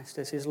receive Christ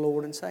as his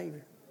Lord and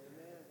Savior.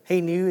 He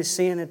knew his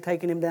sin had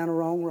taken him down the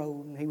wrong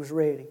road, and he was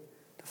ready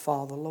to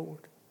follow the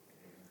Lord.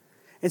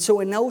 And so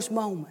in those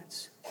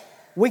moments,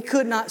 we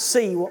could not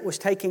see what was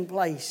taking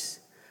place.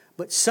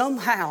 But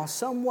somehow,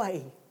 some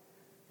way,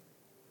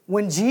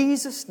 when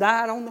Jesus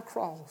died on the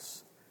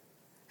cross,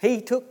 He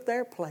took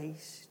their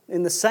place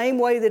in the same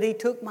way that He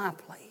took my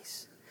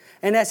place.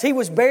 And as He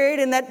was buried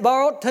in that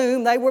borrowed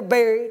tomb, they were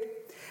buried.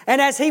 And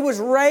as He was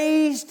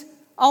raised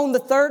on the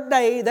 3rd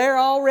day, they're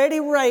already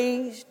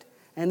raised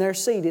and they're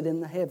seated in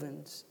the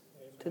heavens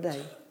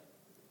today.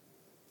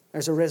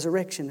 There's a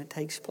resurrection that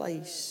takes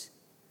place.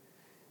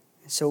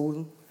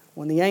 So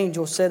when the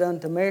angel said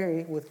unto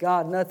Mary, with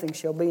God nothing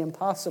shall be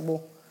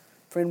impossible,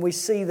 friend, we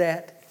see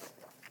that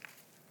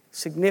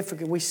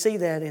significant. We see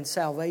that in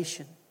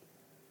salvation.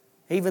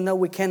 Even though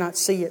we cannot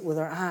see it with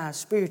our eyes,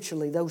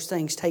 spiritually, those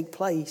things take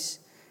place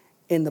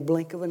in the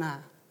blink of an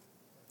eye.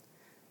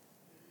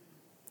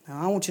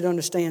 Now, I want you to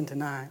understand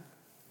tonight,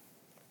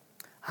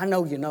 I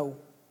know you know,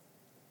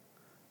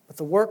 but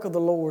the work of the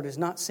Lord is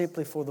not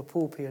simply for the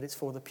pulpit, it's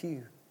for the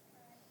pew.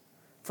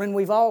 Friend,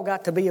 we've all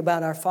got to be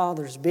about our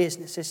Father's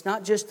business. It's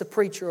not just the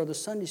preacher or the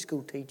Sunday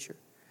school teacher.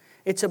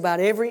 It's about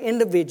every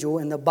individual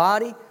in the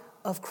body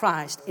of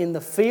Christ, in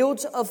the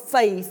fields of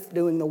faith,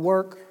 doing the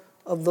work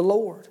of the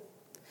Lord.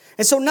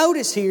 And so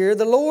notice here,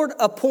 the Lord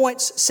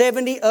appoints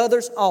 70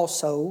 others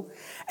also,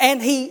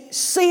 and He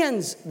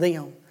sends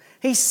them.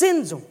 He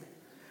sends them.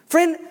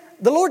 Friend,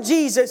 the Lord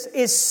Jesus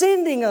is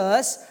sending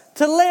us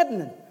to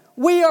Lebanon.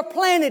 We are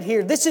planted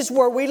here. This is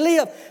where we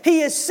live.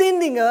 He is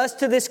sending us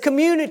to this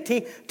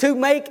community to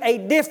make a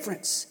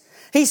difference.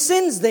 He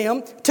sends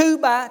them 2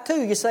 by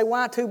 2. You say,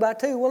 why 2 by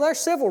 2? Well, there's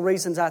several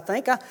reasons, I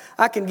think.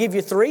 I can give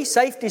you 3,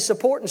 safety,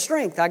 support, and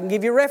strength. I can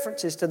give you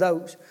references to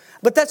those.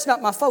 But that's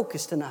not my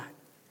focus tonight.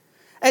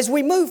 As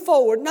we move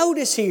forward,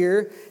 notice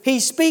here, He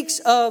speaks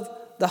of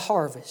the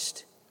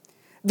harvest.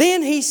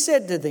 Then He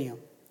said to them,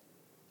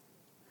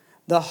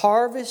 the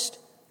harvest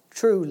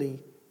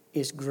truly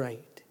is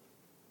great,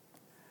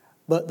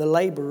 but the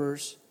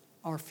laborers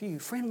are few.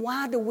 Friend,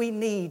 why do we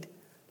need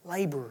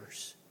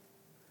laborers?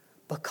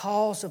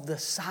 Because of the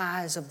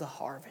size of the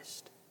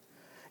harvest.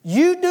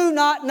 You do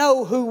not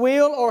know who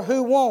will or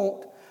who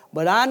won't,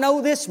 but I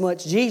know this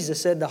much.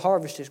 Jesus said the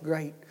harvest is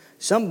great.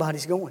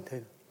 Somebody's going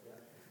to.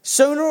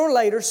 Sooner or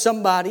later,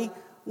 somebody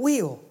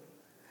will.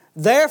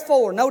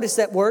 Therefore, notice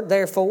that word,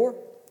 therefore.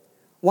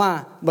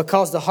 Why?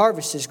 Because the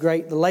harvest is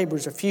great, the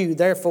laborers are few.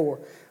 Therefore,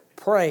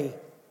 pray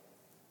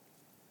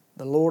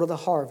the Lord of the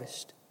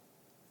harvest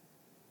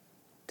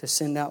to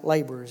send out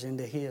laborers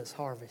into His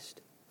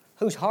harvest.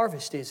 Whose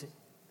harvest is it?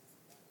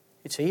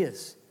 It's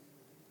His.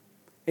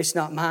 It's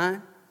not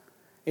mine.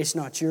 It's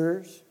not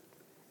yours.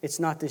 It's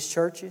not this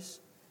church's.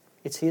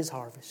 It's His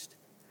harvest.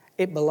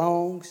 It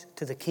belongs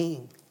to the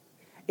King.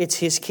 It's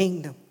His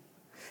kingdom.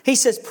 He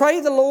says, pray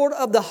the Lord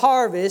of the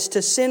harvest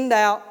to send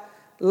out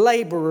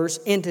laborers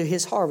into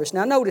His harvest.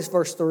 Now notice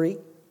verse 3.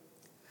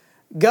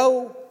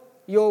 Go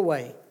your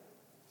way.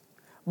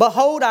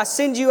 Behold, I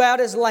send you out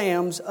as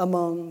lambs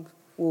among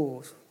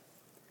wolves.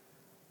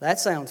 That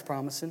sounds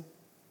promising.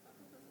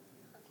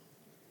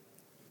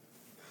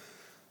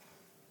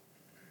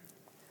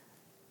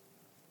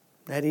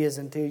 That is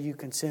until you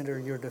consider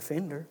your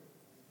defender.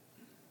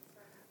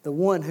 The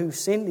one who's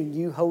sending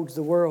you holds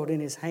the world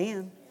in His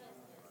hand.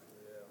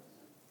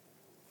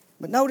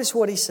 But notice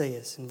what He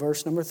says in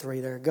verse number 3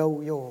 there, go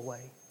your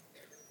way.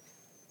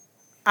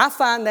 I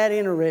find that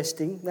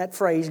interesting, that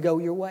phrase, go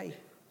your way.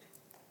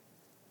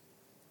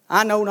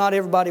 I know not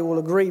everybody will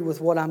agree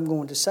with what I'm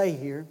going to say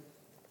here.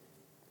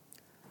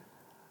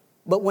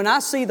 But when I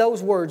see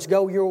those words,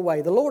 go your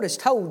way, the Lord has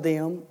told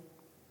them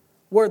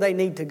where they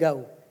need to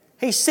go.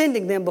 He's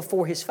sending them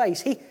before His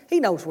face. He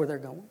knows where they're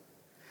going.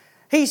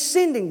 He's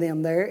sending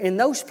them there in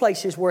those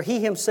places where He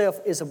Himself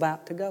is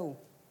about to go.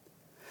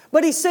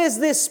 But He says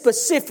this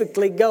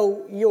specifically,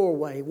 go your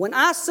way. When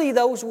I see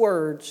those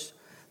words,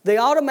 the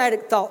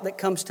automatic thought that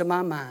comes to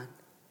my mind,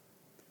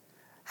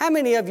 how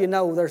many of you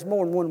know there's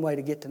more than one way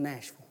to get to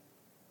Nashville?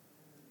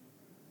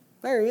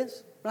 There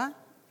is, right?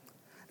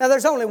 Now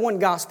there's only one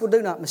gospel.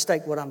 Do not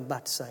mistake what I'm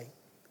about to say.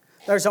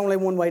 There's only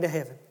one way to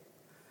heaven.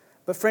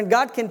 But friend,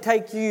 God can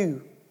take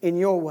you in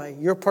your way,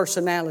 your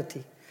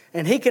personality,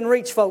 and He can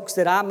reach folks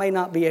that I may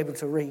not be able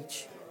to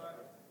reach.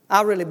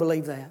 I really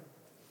believe that.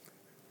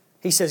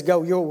 He says,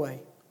 go your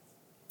way.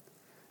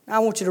 Now I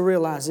want you to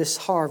realize this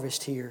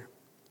harvest here.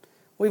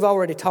 We've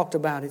already talked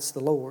about it's the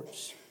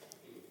Lord's.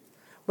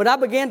 But I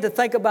began to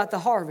think about the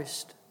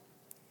harvest.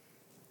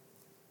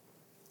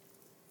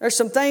 There's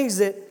some things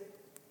that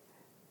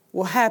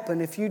will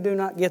happen if you do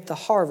not get the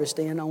harvest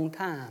in on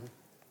time.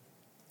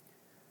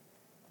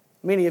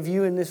 Many of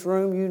you in this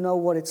room, you know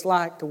what it's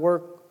like to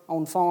work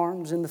on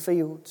farms in the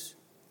fields.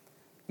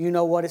 You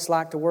know what it's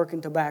like to work in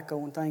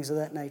tobacco and things of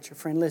that nature.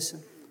 Friend,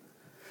 listen.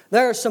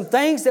 There are some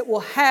things that will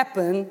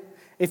happen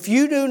if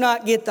you do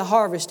not get the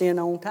harvest in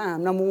on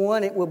time. Number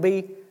one, it will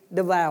be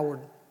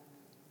devoured.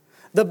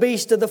 The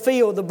beasts of the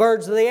field, the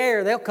birds of the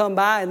air, they'll come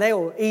by and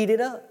they'll eat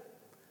it up.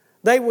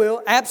 They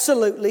will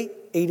absolutely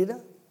eat it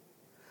up.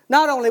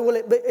 Not only will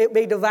it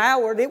be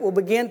devoured, it will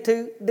begin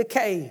to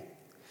decay.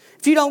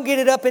 If you don't get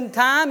it up in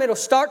time, it'll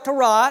start to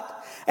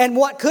rot. And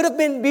what could have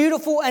been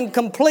beautiful and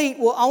complete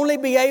will only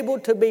be able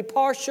to be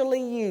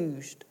partially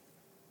used.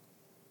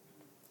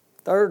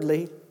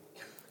 Thirdly,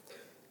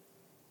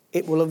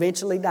 it will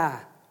eventually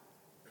die.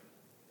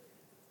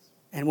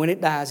 And when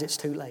it dies, it's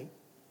too late.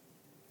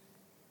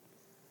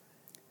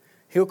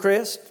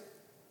 Hillcrest,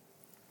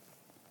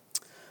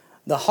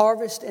 the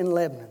harvest in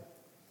Lebanon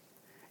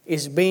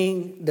is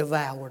being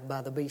devoured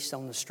by the beasts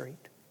on the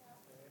street.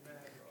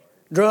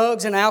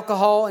 Drugs and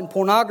alcohol and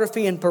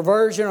pornography and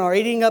perversion are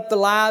eating up the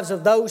lives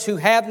of those who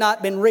have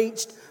not been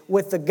reached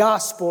with the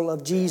gospel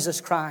of Jesus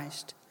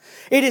Christ.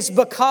 Is it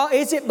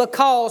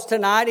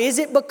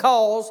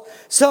because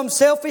some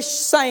selfish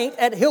saint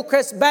at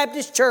Hillcrest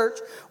Baptist Church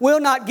will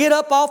not get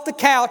up off the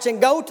couch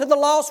and go to the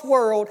lost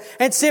world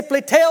and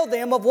simply tell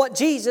them of what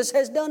Jesus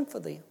has done for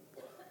them?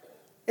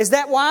 Is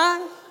that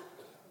why?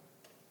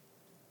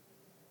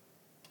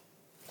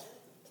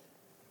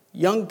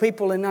 Young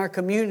people in our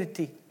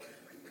community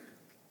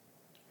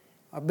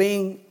are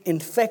being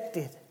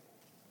infected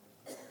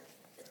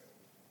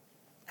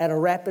at a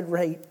rapid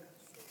rate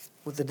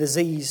with the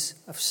disease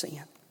of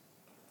sin.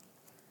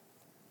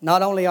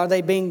 Not only are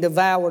they being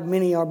devoured,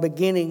 many are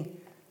beginning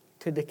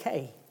to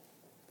decay.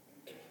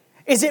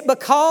 Is it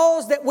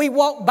because that we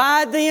walk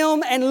by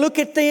them and look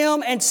at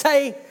them and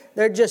say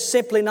they're just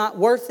simply not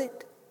worth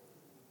it?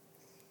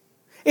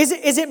 Is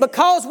it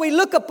because we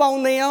look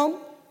upon them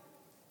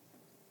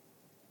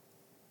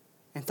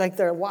and think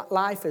their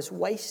life is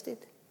wasted?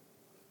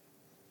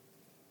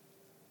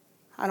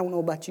 I don't know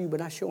about you,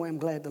 but I sure am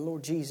glad the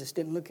Lord Jesus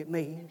didn't look at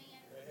me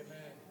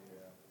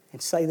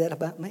and say that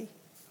about me.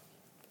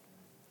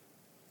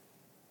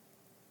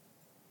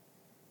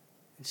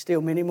 And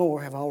still many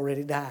more have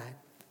already died.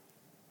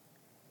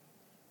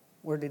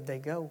 Where did they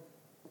go?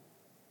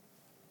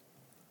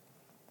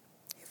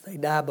 If they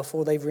die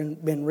before they've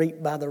been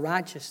reaped by the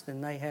righteous,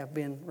 then they have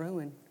been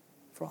ruined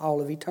for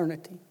all of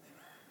eternity.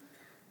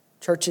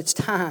 Church, it's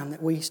time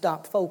that we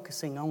stop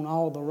focusing on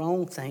all the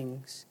wrong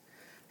things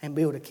and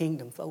build a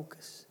kingdom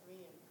focus.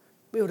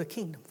 Build a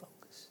kingdom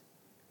focus.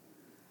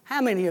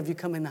 How many of you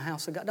come in the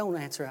house of God? Don't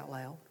answer out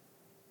loud.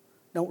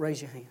 Don't raise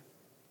your hand.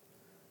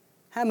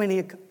 How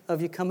many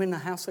of you come in the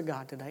house of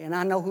God today? And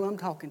I know who I'm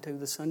talking to,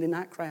 the Sunday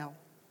night crowd.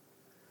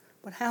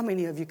 But how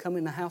many of you come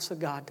in the house of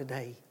God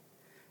today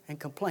and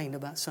complain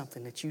about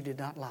something that you did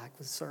not like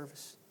with the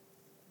service?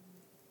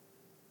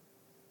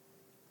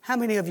 How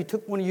many of you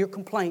took one of your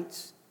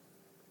complaints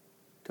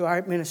to our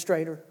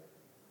administrator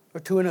or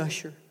to an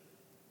usher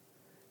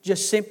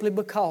just simply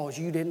because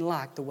you didn't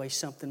like the way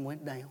something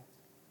went down?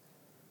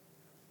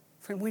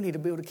 Friend, we need to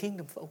build a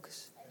kingdom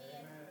focus.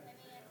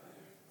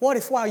 What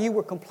if while you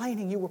were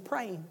complaining, you were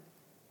praying?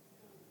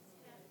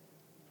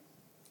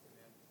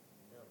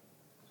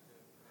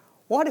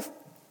 What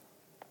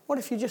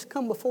if you just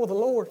come before the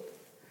Lord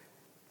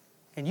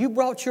and you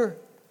brought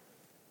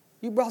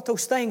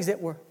those things that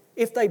were,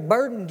 if they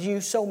burdened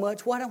you so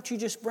much, why don't you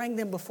just bring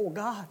them before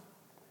God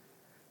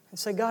and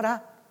say, God,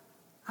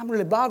 I'm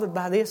really bothered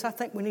by this. I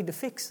think we need to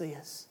fix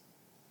this.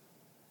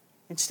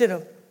 Instead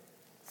of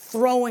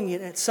throwing it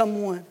at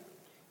someone,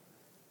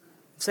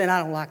 saying, I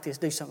don't like this,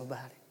 do something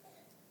about it.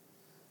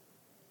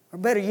 Or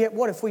better yet,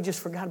 what if we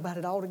just forgot about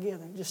it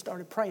altogether and just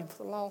started praying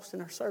for the lost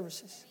in our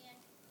services?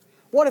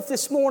 What if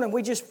this morning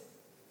we just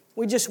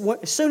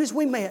went, as soon as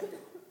we met,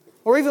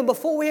 or even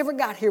before we ever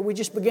got here, we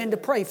just began to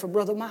pray for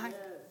Brother Mike?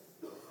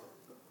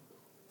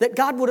 That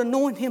God would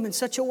anoint him in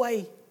such a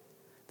way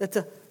that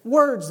the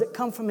words that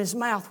come from his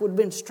mouth would have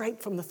been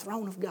straight from the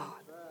throne of God.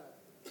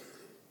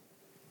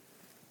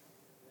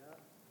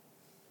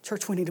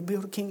 Church, we need to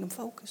build a kingdom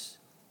focus.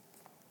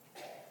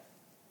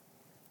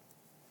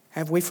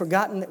 Have we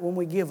forgotten that when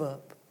we give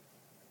up,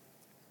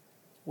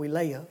 we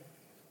lay up?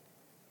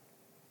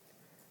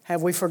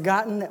 Have we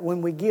forgotten that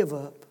when we give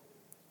up,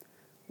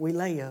 we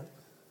lay up?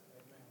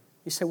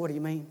 You say, what do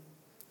you mean?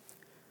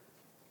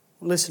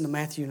 Well, listen to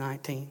Matthew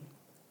 19.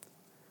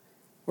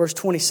 Verse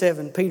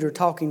 27, Peter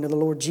talking to the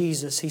Lord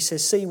Jesus, he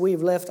says, see, we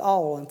have left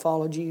all and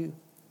followed you.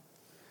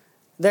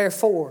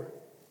 Therefore,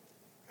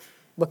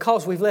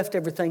 because we've left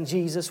everything,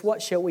 Jesus,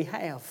 what shall we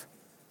have?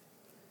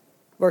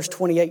 Verse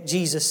 28,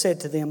 Jesus said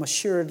to them,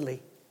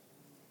 assuredly,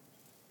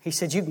 he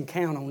said, you can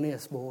count on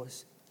this,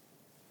 boys.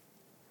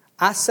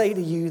 I say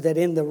to you that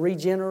in the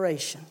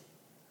regeneration,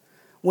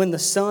 when the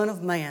Son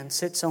of Man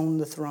sits on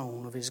the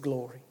throne of His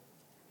glory,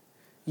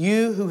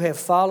 you who have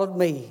followed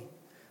me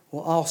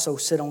will also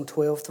sit on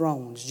 12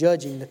 thrones,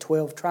 judging the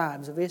 12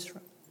 tribes of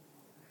Israel.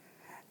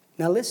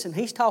 Now listen,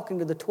 He's talking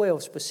to the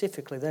 12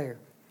 specifically there.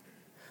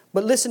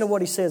 But listen to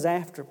what He says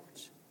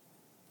afterwards.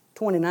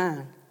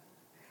 29.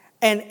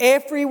 And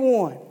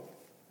everyone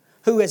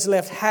who has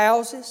left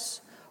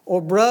houses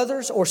or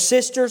brothers or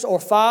sisters or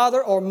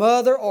father or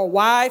mother or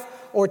wife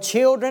or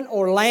children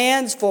or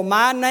lands for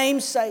my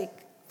name's sake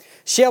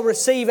shall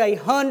receive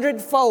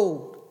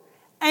 100-fold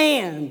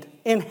and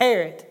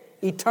inherit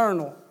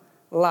eternal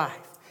life.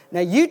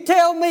 Now you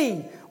tell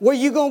me where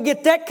you going to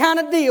get that kind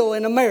of deal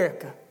in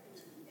America.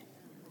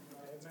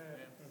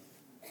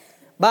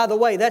 By the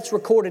way, that's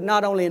recorded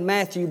not only in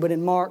Matthew but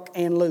in Mark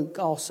and Luke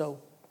also.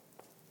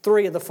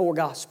 3 of the 4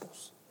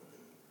 Gospels.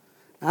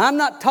 Now, I'm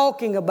not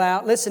talking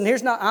about, listen,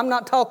 I'm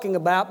not talking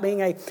about being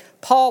a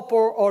pauper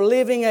or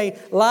living a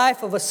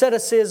life of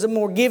asceticism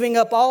or giving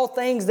up all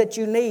things that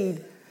you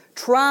need,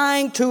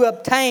 trying to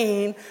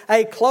obtain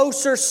a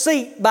closer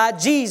seat by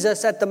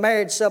Jesus at the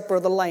marriage supper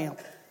of the Lamb.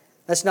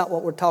 That's not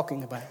what we're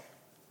talking about.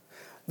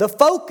 The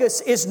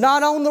focus is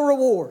not on the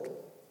reward.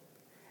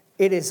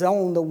 It is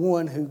on the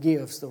one who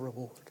gives the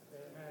reward.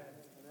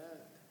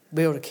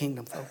 Build a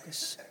kingdom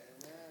focus.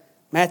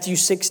 Matthew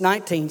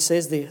 6:19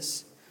 says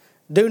this.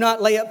 Do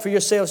not lay up for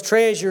yourselves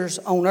treasures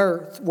on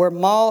earth where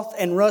moth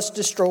and rust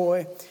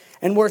destroy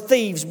and where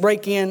thieves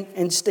break in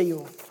and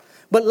steal.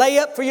 But lay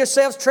up for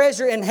yourselves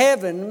treasure in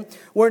heaven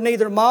where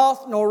neither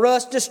moth nor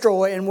rust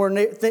destroy and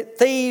where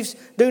thieves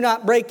do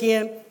not break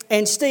in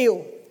and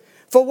steal.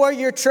 For where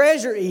your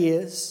treasure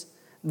is,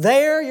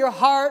 there your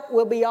heart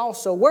will be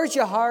also. Where's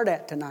your heart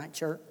at tonight,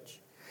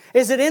 church?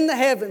 Is it in the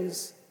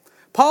heavens?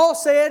 Paul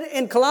said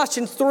in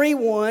Colossians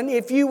 3:1,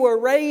 if you were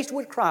raised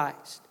with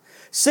Christ,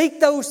 seek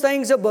those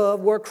things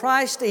above where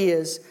Christ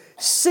is,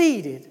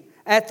 seated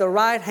at the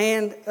right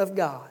hand of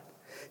God.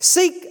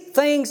 Seek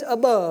things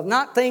above,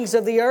 not things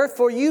of the earth,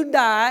 for you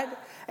died,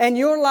 and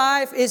your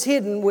life is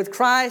hidden with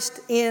Christ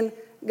in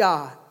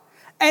God.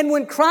 And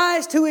when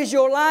Christ, who is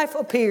your life,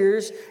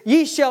 appears,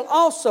 ye shall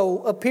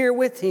also appear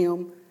with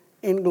Him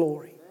in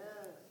glory.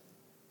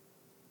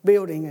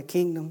 Building a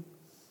kingdom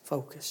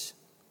focus.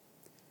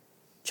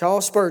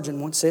 Charles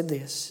Spurgeon once said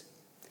this,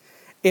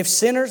 if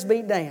sinners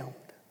be damned,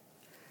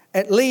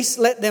 at least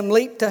let them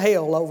leap to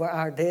hell over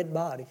our dead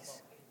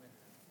bodies.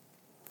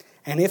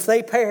 And if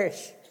they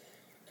perish,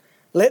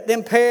 let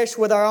them perish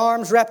with our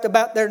arms wrapped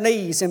about their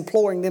knees,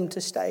 imploring them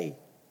to stay.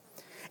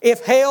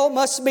 If hell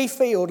must be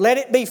filled, let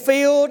it be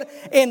filled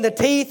in the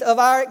teeth of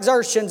our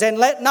exertions, and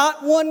let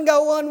not one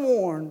go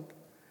unwarned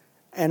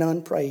and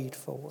unprayed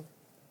for.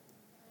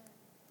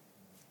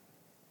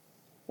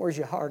 Where's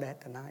your heart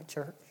at tonight,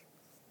 church?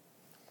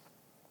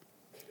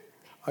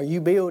 Are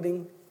you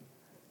building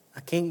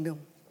a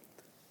kingdom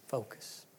focus?